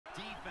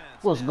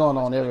What's going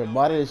on,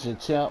 everybody? It's your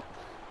champ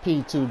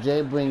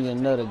P2J bringing you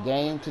another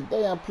game.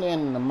 Today I'm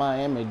playing in the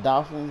Miami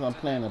Dolphins. I'm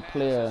playing a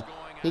player,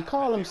 he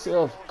called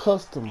himself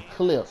Custom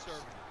Clips.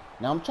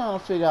 Now I'm trying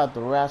to figure out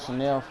the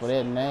rationale for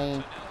that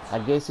name. I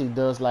guess he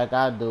does like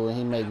I do, and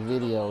he make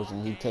videos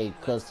and he take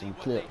custom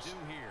clips,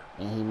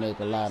 and he make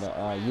a lot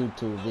of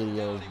YouTube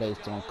videos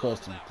based on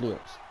custom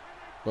clips.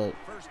 But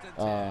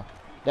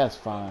that's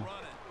fine.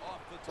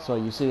 So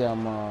you see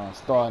I'm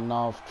starting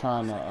off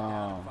trying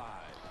to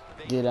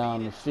get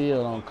on the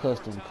field on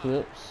custom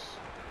clips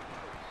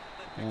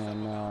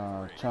and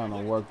trying to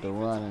work the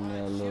run in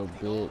there a little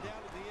bit.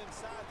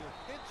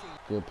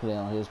 Good play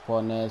on his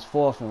part. Now it's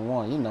 4th and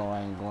 1. You know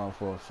I ain't going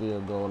for a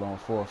field goal on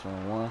 4th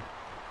and 1.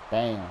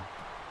 Bam.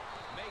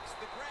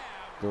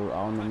 Through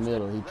on the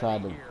middle. He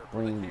tried to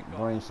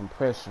bring some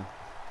pressure.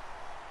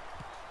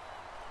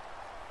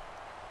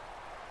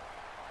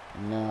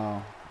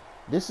 Now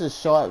this is a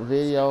short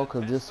video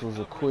because this was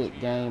a quick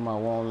game. I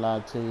won't lie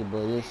to you,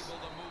 but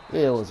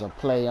it was a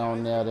play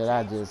on there that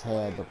I just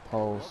had to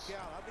post.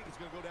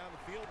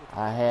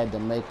 I had to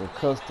make a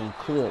custom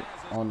clip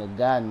on a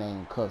guy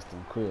named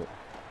Custom Clip.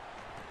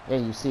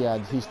 And you see how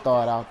he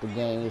started out the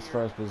game. His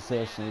first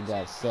possession, he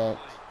got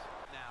sacked.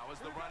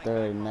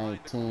 3rd and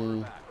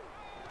 19.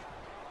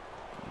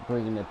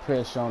 Bringing the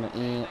pressure on the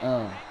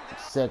end.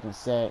 Second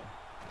sack.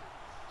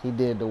 He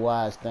did the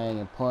wise thing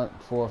and punt.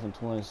 4th and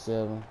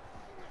 27.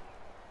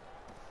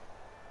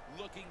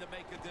 Looking to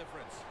make a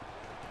difference.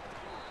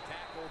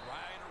 Tackled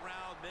right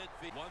around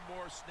midfield. One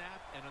more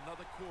snap and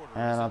another quarter.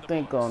 And I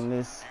think on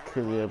this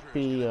clip,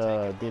 he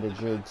did a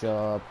good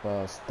job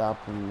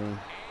stopping me.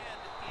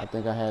 I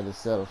think I had to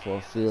settle for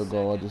a field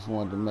goal. I just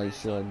wanted to make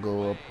sure I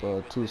go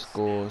up 2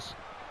 scores.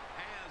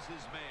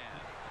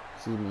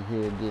 See me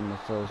here getting the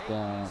first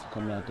down,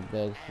 coming out the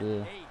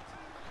backfield.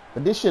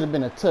 But this should have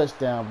been a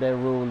touchdown. They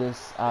ruled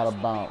this out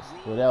of bounds.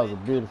 Well, that was a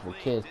beautiful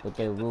catch, but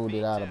they ruled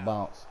it out of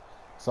bounds.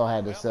 So I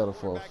had to settle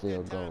for a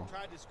field goal.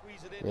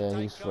 Yeah,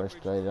 he's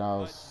frustrated. I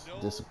was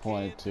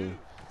disappointed too.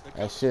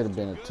 That should have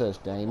been a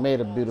touchdown. He made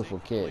a beautiful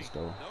catch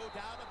though.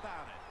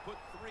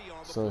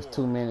 So it's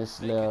 2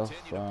 minutes left.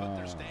 We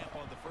want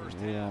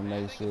to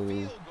make sure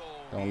we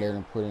don't let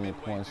him put any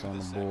points on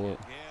the board.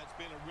 Yeah, it's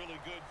been a really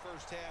good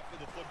first half for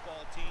the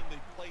football team. They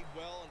played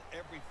well in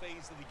every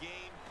phase of the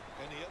game.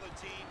 And the other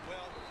team,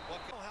 well,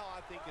 how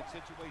I think in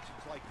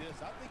situations like this,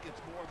 I think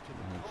it's more up to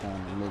the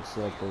trying to mix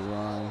up the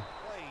run.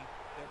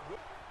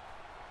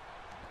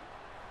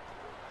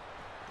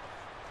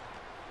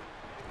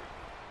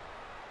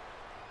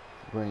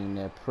 Bring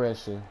that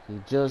pressure. He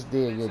just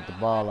did get the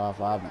ball off.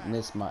 I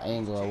missed my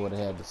angle. I would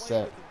have had the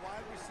sack.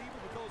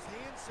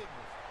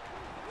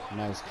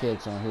 Nice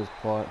catch on his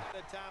part.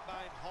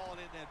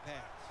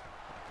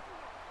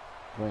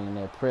 Bringing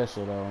that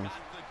pressure though.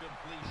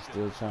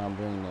 Still trying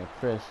to bring that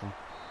pressure.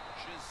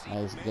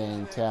 Nice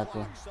game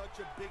tackle.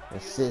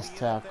 Assist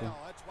tackle.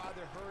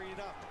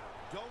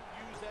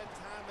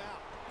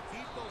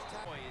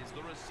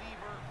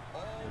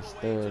 It's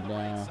 3rd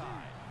down.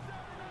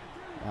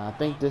 Now I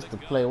think this the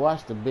play.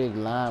 Watch the big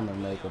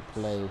lineman make a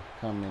play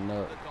coming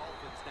up.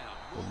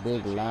 The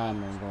big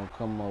lineman gonna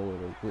come over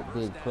with a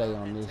big play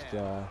on this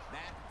drive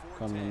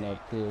coming up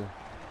here.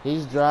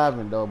 He's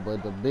driving though,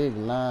 but the big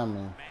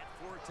lineman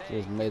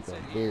just make a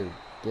big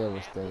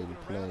devastating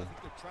play.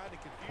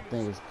 I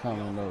think it's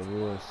coming up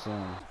real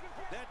soon.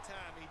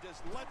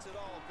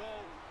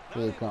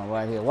 Here it come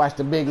right here. Watch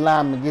the big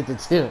lineman get the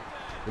tip.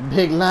 The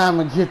big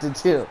lineman get the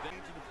tip.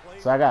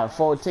 So I got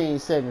 14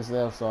 seconds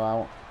left,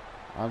 so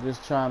I'm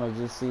just trying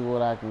to see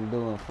what I can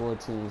do in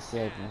 14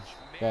 seconds.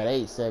 Got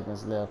 8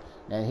 seconds left.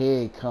 And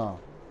here it come.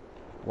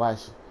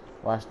 Watch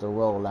the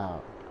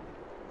rollout.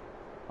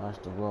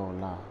 Watch the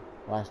rollout.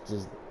 Watch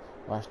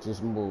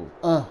this move.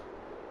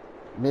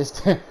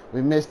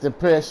 We missed the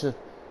pressure.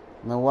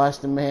 Now watch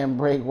the man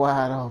break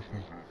wide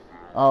open.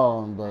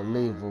 Oh,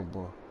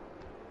 unbelievable.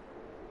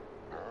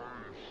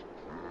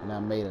 And I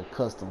made a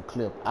custom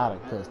clip out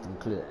of custom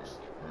clips.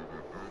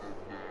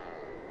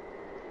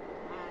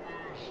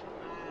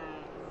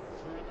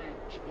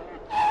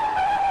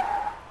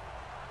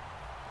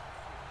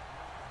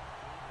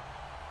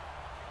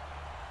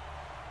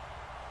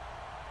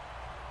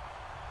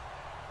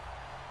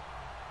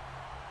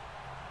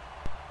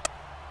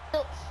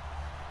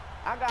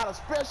 I got a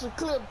special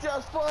clip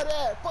just for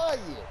that, for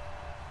you,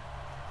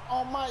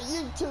 on my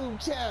YouTube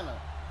channel.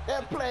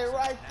 That play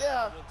right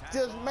there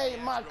just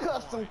made my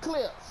custom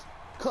clips.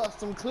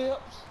 Custom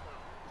clips.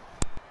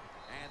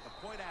 And the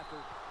point after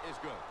is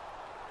good.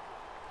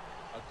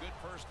 A good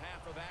first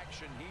half of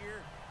action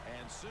here,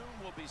 and soon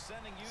we'll be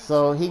sending you.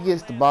 So he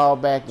gets the ball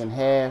back in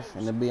half,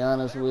 and to be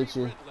honest with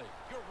you,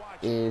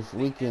 if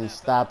we can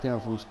stop him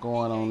from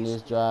scoring on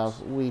this drive,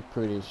 we're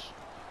pretty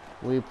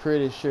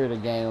sure the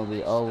game will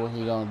be over.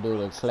 He gonna do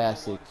the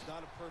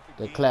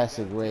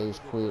classic rage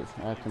quit.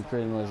 I can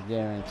pretty much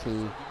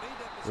guarantee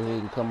if we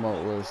can come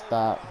up with a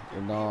stop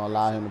and don't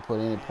allow him to put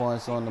any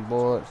points on the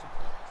board,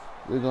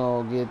 we're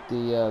gonna get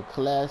the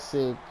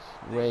classic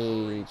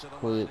rage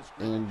quit,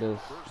 end of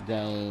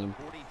game,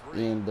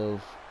 end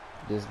of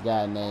this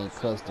guy named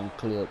Custom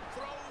Clip,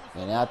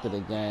 and after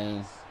the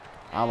game,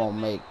 I'm gonna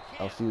make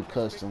a few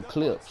custom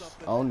clips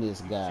on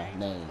this guy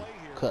named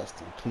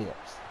Custom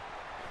Clips.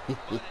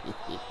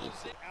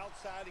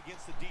 Outside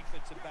against the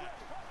defensive back,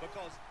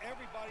 because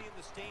everybody in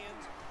the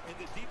stands and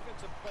the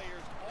defensive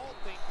players all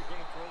think they're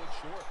going to throw it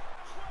short.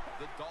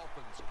 The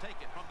Dolphins take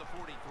it from the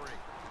 43.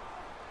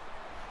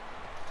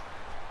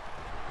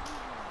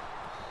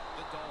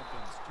 The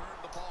Dolphins turn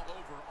the ball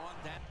over on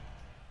that.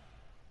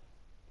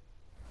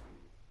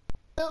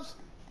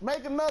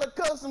 Make another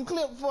custom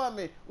clip for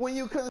me when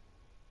you can.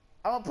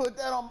 I'm gonna put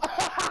that on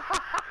my